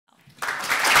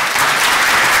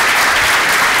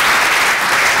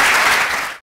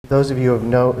those of you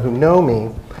who know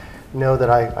me know that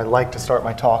I like to start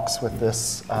my talks with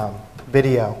this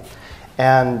video.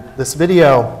 And this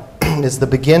video is the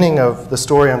beginning of the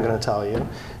story I'm going to tell you.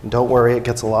 And don't worry, it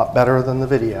gets a lot better than the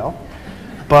video.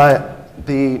 But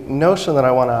the notion that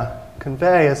I want to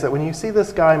convey is that when you see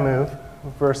this guy move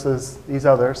versus these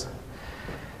others,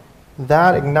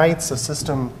 that ignites a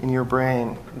system in your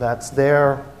brain that's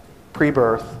there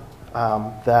pre-birth,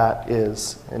 that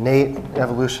is innate,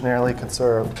 evolutionarily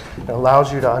conserved. It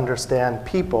allows you to understand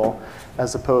people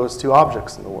as opposed to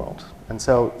objects in the world. And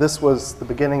so this was the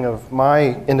beginning of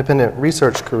my independent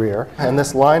research career, and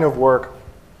this line of work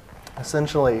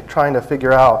essentially trying to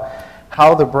figure out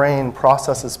how the brain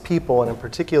processes people, and in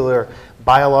particular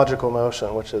biological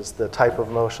motion, which is the type of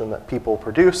motion that people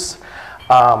produce,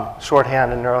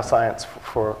 shorthand in neuroscience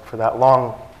for that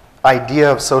long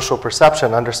idea of social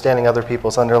perception, understanding other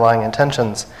people's underlying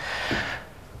intentions,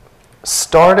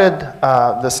 started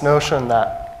this notion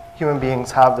that human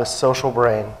beings have this social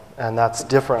brain, and that's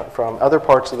different from other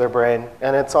parts of their brain,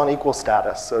 and it's on equal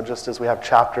status. So just as we have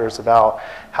chapters about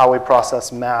how we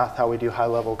process math, how we do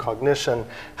high-level cognition,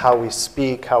 how we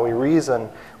speak, how we reason,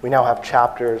 we now have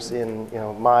chapters in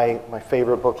my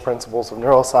favorite book, Principles of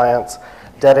Neuroscience,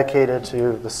 dedicated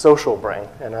to the social brain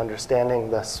and understanding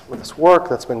this work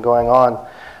that's been going on.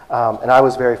 And I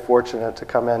was very fortunate to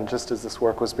come in just as this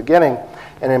work was beginning,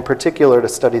 and in particular to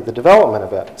study the development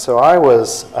of it. So I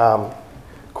was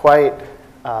quite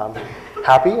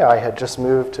happy. I had just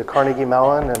moved to Carnegie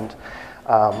Mellon, and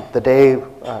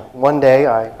one day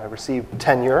I received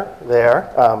tenure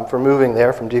there for moving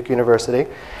there from Duke University.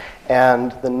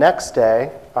 And the next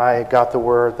day, I got the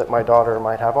word that my daughter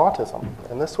might have autism.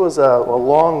 And this was a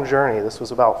long journey. This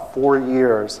was about 4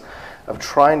 years of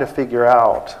trying to figure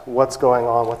out what's going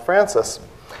on with Frances.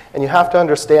 And you have to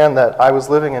understand that I was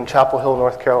living in Chapel Hill,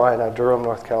 North Carolina, Durham,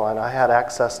 North Carolina. I had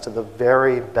access to the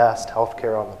very best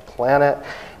healthcare on the planet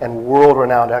and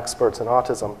world-renowned experts in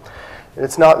autism.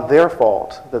 It's not their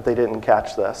fault that they didn't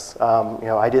catch this.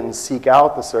 I didn't seek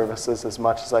out the services as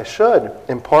much as I should,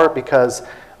 in part because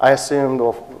I assumed,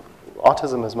 well,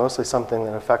 autism is mostly something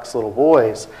that affects little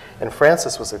boys, and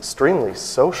Frances was extremely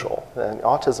social, and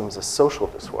autism is a social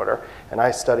disorder, and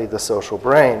I studied the social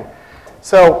brain.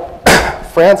 So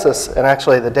Frances, and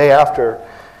actually the day after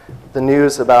the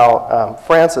news about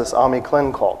Frances, Ami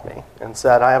Klin called me and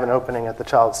said, I have an opening at the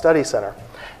Child Study Center.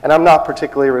 And I'm not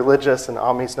particularly religious, and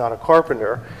Ami's not a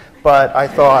carpenter, but I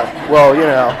thought, well,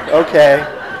 okay,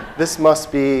 this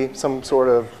must be some sort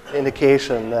of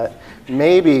indication that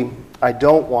maybe I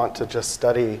don't want to just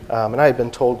study, and I had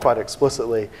been told quite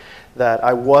explicitly that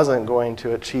I wasn't going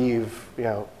to achieve,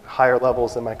 higher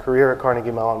levels in my career at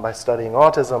Carnegie Mellon by studying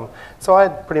autism, so I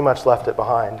had pretty much left it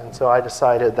behind. And so I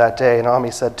decided that day, and Ami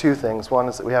said two things. One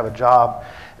is that we have a job,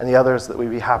 and the other is that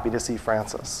we'd be happy to see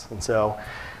Frances. And so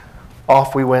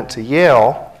off we went to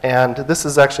Yale, and this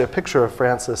is actually a picture of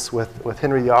Frances with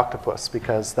Henry the octopus,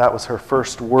 because that was her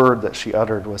first word that she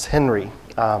uttered was Henry.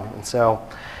 And so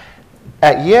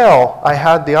at Yale, I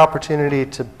had the opportunity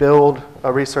to build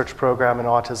a research program in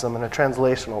autism and a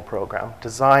translational program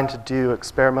designed to do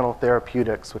experimental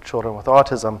therapeutics with children with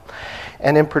autism.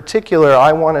 And in particular,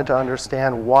 I wanted to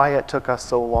understand why it took us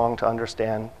so long to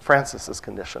understand Frances's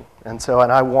condition. And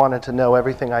I wanted to know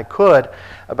everything I could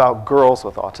about girls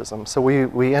with autism. So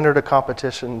we entered a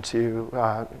competition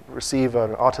to receive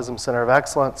an Autism Center of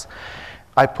Excellence.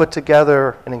 I put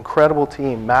together an incredible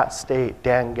team: Matt State,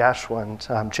 Dan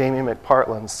Geschwind, Jamie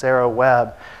McPartland, Sarah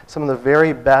Webb, some of the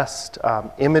very best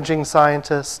imaging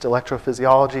scientists,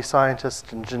 electrophysiology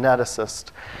scientists, and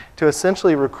geneticists, to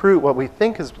essentially recruit what we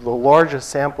think is the largest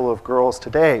sample of girls to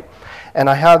date. And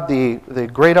I had the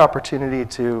great opportunity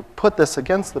to put this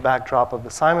against the backdrop of the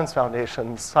Simons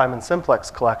Foundation's Simon Simplex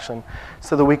collection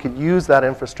so that we could use that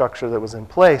infrastructure that was in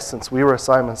place, since we were a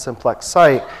Simon Simplex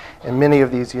site, and many of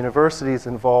these universities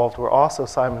involved were also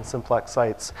Simon Simplex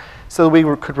sites, so that we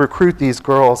could recruit these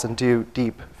girls and do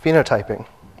deep phenotyping.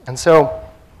 And so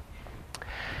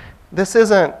this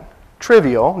isn't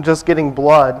trivial, just getting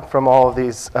blood from all of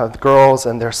these girls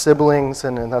and their siblings,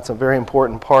 and that's a very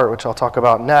important part, which I'll talk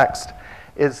about next,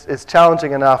 is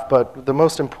challenging enough, but the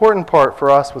most important part for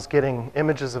us was getting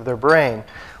images of their brain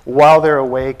while they're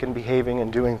awake and behaving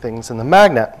and doing things in the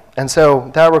magnet. And so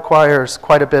that requires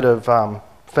quite a bit of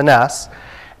finesse.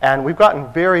 And we've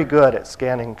gotten very good at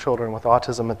scanning children with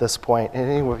autism at this point. And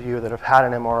any of you that have had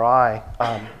an MRI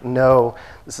know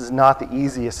this is not the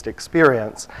easiest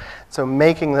experience. So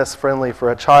making this friendly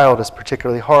for a child is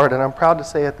particularly hard. And I'm proud to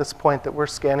say at this point that we're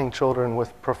scanning children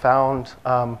with profound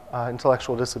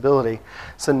intellectual disability.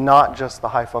 So not just the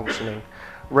high functioning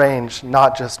range,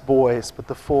 not just boys, but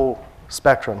the full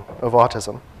spectrum of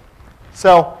autism.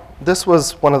 So this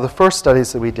was one of the first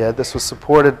studies that we did. This was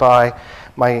supported by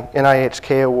my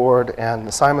NIHK award and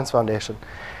the Simons Foundation.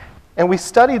 And we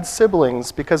studied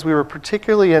siblings because we were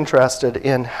particularly interested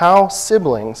in how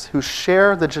siblings who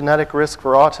share the genetic risk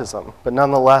for autism, but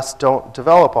nonetheless don't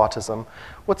develop autism,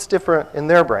 what's different in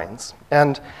their brains.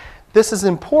 And this is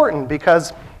important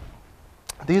because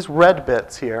these red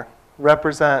bits here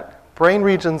represent brain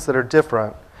regions that are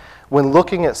different when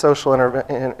looking at social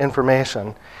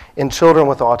information in children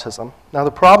with autism. Now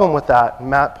the problem with that,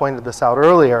 Matt pointed this out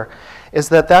earlier, is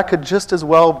that that could just as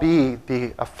well be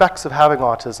the effects of having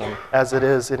autism as it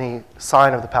is any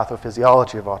sign of the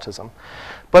pathophysiology of autism.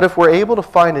 But if we're able to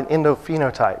find an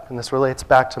endophenotype, and this relates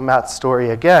back to Matt's story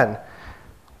again,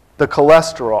 the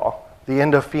cholesterol, the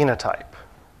endophenotype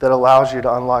that allows you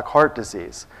to unlock heart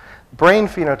disease. Brain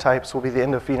phenotypes will be the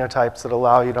endophenotypes that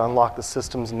allow you to unlock the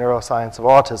systems and neuroscience of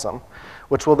autism,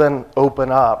 which will then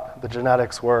open up the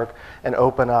genetics work and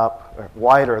open up, or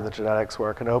wider the genetics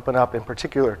work, and open up in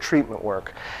particular treatment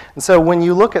work. And so when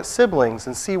you look at siblings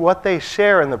and see what they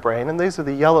share in the brain, and these are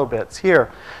the yellow bits here,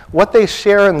 what they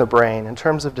share in the brain in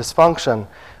terms of dysfunction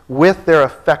with their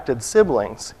affected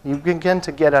siblings, you begin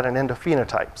to get at an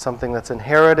endophenotype, something that's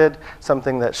inherited,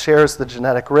 something that shares the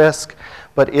genetic risk,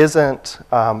 but isn't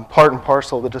part and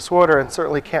parcel of the disorder, and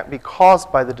certainly can't be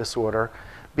caused by the disorder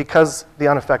because the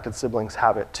unaffected siblings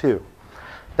have it too.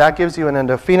 That gives you an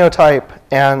endophenotype,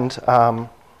 and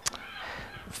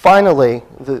finally,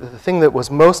 the thing that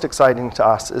was most exciting to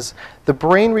us is the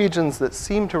brain regions that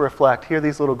seem to reflect, here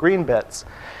these little green bits,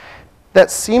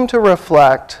 that seem to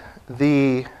reflect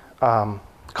the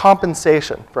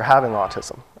compensation for having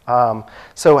autism.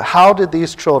 So how did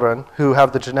these children who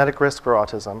have the genetic risk for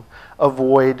autism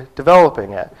avoid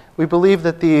developing it? We believe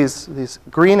that these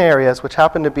green areas, which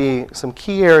happen to be some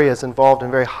key areas involved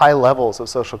in very high levels of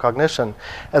social cognition,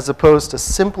 as opposed to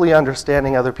simply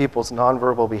understanding other people's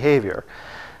nonverbal behavior,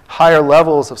 higher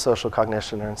levels of social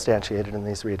cognition are instantiated in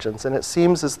these regions. And it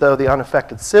seems as though the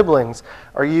unaffected siblings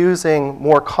are using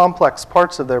more complex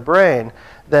parts of their brain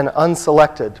than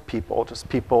unselected people, just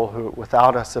people who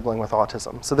without a sibling with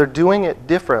autism. So they're doing it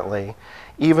differently,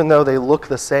 even though they look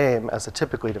the same as a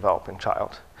typically developing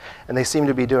child. And they seem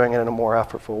to be doing it in a more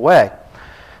effortful way.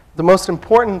 The most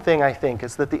important thing, I think,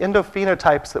 is that the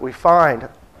endophenotypes that we find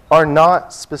are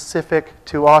not specific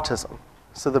to autism.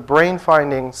 So the brain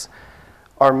findings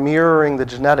are mirroring the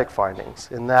genetic findings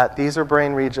in that these are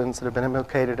brain regions that have been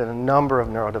implicated in a number of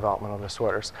neurodevelopmental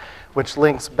disorders, which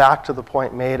links back to the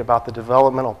point made about the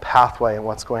developmental pathway and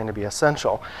what's going to be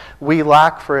essential. We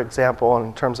lack, for example,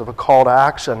 in terms of a call to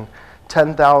action,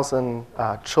 10,000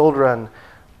 children,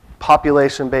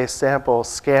 population-based samples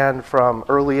scanned from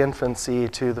early infancy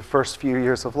to the first few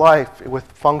years of life with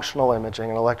functional imaging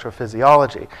and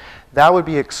electrophysiology. That would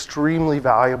be extremely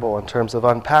valuable in terms of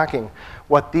unpacking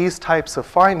what these types of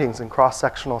findings in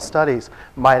cross-sectional studies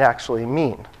might actually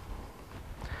mean.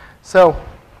 So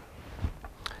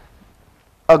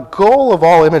a goal of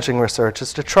all imaging research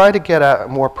is to try to get at a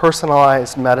more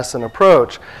personalized medicine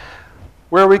approach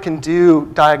where we can do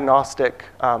diagnostic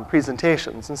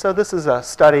presentations. And so this is a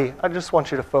study, I just want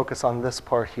you to focus on this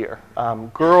part here.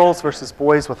 Girls versus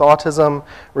boys with autism,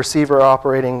 receiver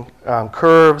operating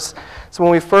curves. So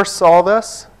when we first saw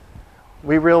this,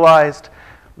 we realized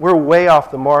we're way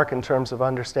off the mark in terms of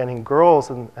understanding girls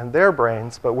and their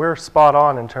brains, but we're spot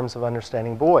on in terms of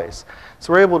understanding boys.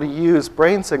 So we're able to use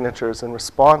brain signatures in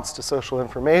response to social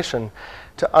information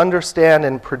to understand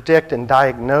and predict and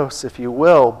diagnose, if you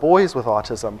will, boys with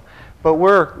autism. But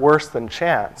we're worse than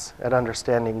chance at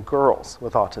understanding girls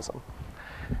with autism.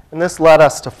 And this led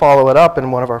us to follow it up in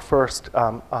one of our first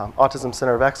Autism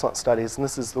Center of Excellence studies. And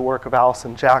this is the work of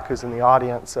Allison Jack, who's in the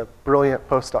audience, a brilliant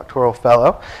postdoctoral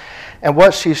fellow. And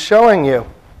what she's showing you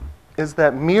is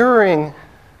that mirroring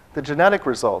the genetic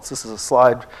results, this is a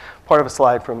slide, part of a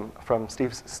slide from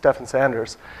Stephen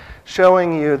Sanders,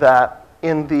 showing you that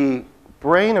in the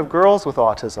brain of girls with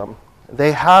autism,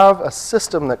 they have a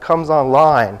system that comes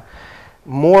online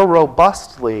more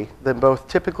robustly than both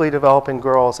typically developing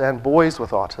girls and boys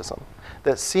with autism.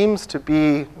 That seems to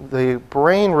be the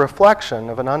brain reflection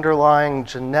of an underlying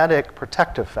genetic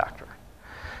protective factor.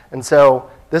 And so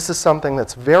this is something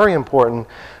that's very important,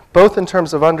 both in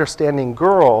terms of understanding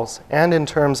girls and in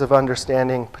terms of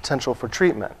understanding potential for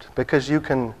treatment, because you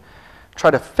can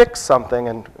try to fix something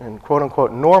and quote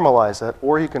unquote normalize it,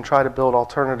 or you can try to build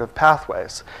alternative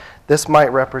pathways. This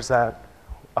might represent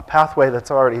a pathway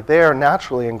that's already there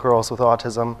naturally in girls with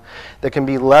autism that can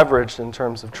be leveraged in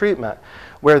terms of treatment,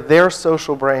 where their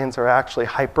social brains are actually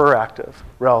hyperactive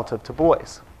relative to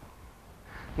boys.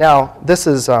 Now, this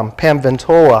is Pam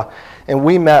Ventola, And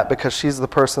we met because she's the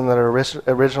person that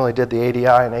originally did the ADI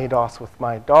and ADOS with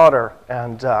my daughter,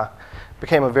 and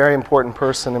became a very important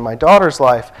person in my daughter's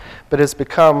life, but has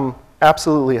become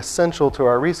absolutely essential to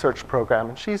our research program.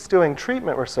 And she's doing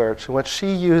treatment research in which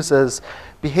she uses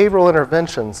behavioral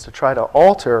interventions to try to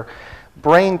alter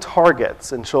brain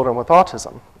targets in children with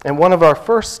autism. In one of our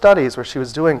first studies where she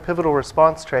was doing pivotal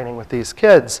response training with these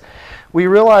kids, we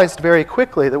realized very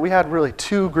quickly that we had really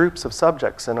two groups of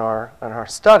subjects in our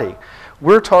study.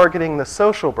 We're targeting the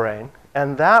social brain,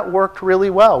 and that worked really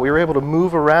well. We were able to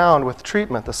move around with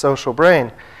treatment, the social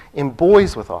brain, in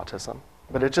boys with autism.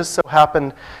 But it just so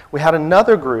happened we had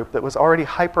another group that was already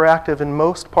hyperactive in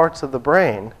most parts of the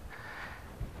brain,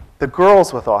 the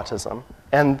girls with autism,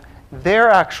 and their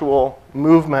actual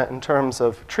movement in terms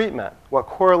of treatment, what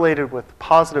correlated with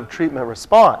positive treatment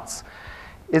response,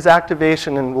 is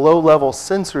activation in low-level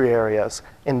sensory areas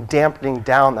and dampening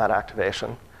down that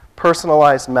activation.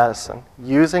 Personalized medicine,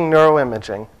 using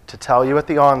neuroimaging to tell you at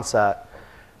the onset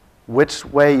which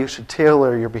way you should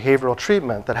tailor your behavioral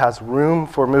treatment that has room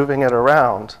for moving it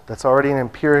around, that's already an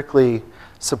empirically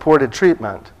supported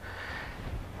treatment,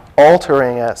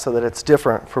 altering it so that it's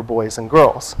different for boys and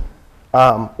girls.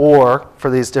 Or for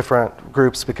these different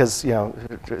groups, because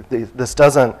this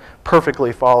doesn't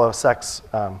perfectly follow sex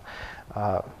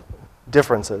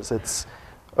differences. It's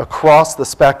across the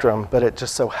spectrum, but it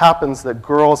just so happens that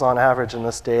girls on average in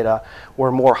this data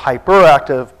were more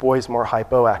hyperactive, boys more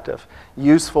hypoactive.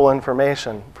 Useful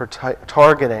information for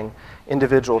targeting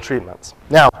individual treatments.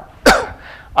 Now,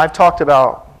 I've talked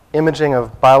about imaging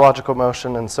of biological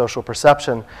motion and social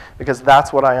perception because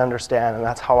that's what I understand and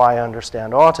that's how I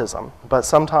understand autism. But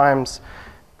sometimes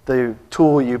the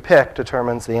tool you pick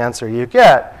determines the answer you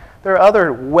get. There are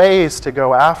other ways to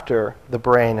go after the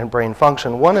brain and brain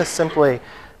function. One is simply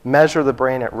measure the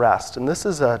brain at rest. And this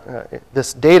is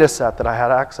this data set that I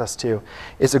had access to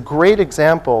is a great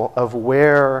example of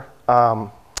where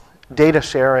data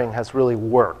sharing has really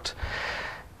worked.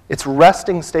 It's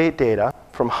resting state data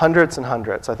from hundreds and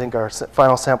hundreds. I think our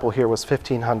final sample here was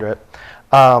 1,500.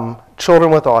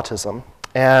 Children with autism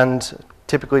and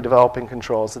typically developing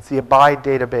controls. It's the ABIDE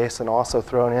database and also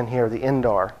thrown in here the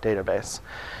INDAR database.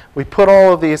 We put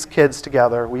all of these kids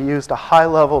together. We used a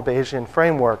high-level Bayesian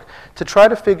framework to try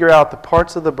to figure out the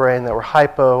parts of the brain that were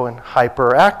hypo and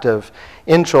hyperactive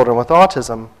in children with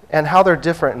autism and how they're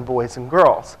different in boys and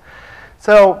girls.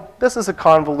 So this is a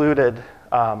convoluted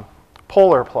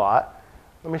polar plot.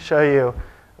 Let me show you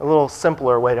a little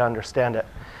simpler way to understand it.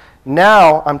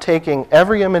 Now I'm taking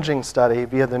every imaging study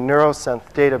via the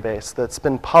NeuroSynth database that's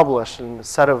been published in a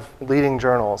set of leading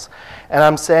journals, and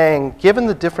I'm saying, given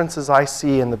the differences I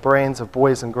see in the brains of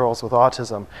boys and girls with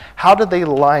autism, how do they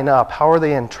line up? How are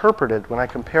they interpreted when I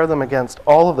compare them against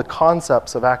all of the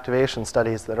concepts of activation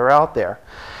studies that are out there?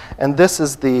 And this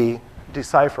is the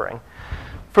deciphering.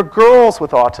 For girls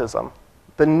with autism,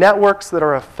 the networks that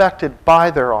are affected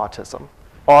by their autism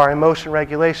are emotion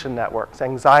regulation networks,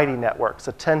 anxiety networks,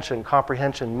 attention,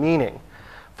 comprehension, meaning.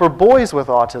 For boys with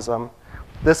autism,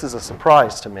 this is a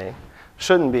surprise to me.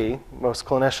 Shouldn't be. Most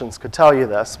clinicians could tell you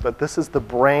this, but this is the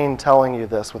brain telling you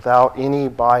this without any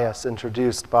bias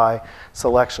introduced by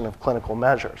selection of clinical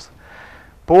measures.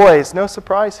 Boys, no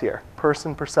surprise here.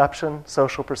 Person perception,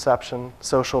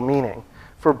 social meaning.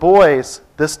 For boys,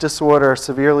 this disorder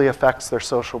severely affects their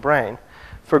social brain.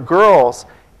 For girls,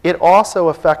 it also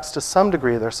affects to some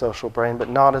degree their social brain, but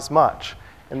not as much.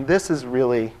 And this is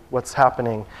really what's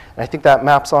happening. And I think that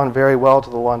maps on very well to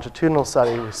the longitudinal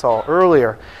study we saw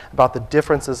earlier about the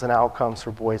differences in outcomes for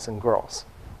boys and girls.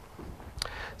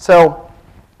 So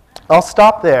I'll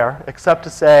stop there, except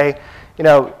to say,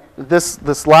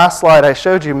 this last slide I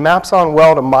showed you maps on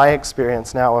well to my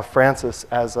experience now of Frances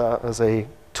as a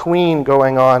tween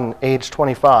going on age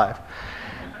 25.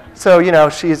 So,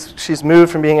 she's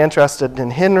moved from being interested in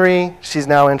Henry. She's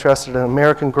now interested in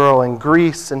American Girl in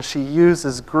Greece, and she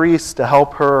uses Greece to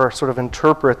help her sort of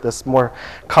interpret this more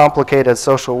complicated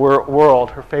social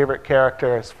world. Her favorite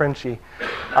character is Frenchie.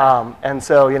 And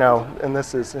so,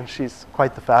 and she's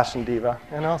quite the fashion diva.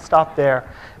 And I'll stop there,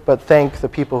 but thank the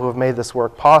people who have made this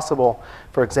work possible.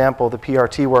 For example, the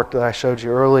PRT work that I showed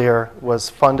you earlier was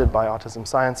funded by Autism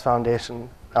Science Foundation.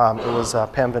 It was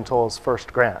Pam Ventola's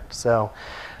first grant. So,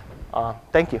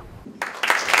 thank you.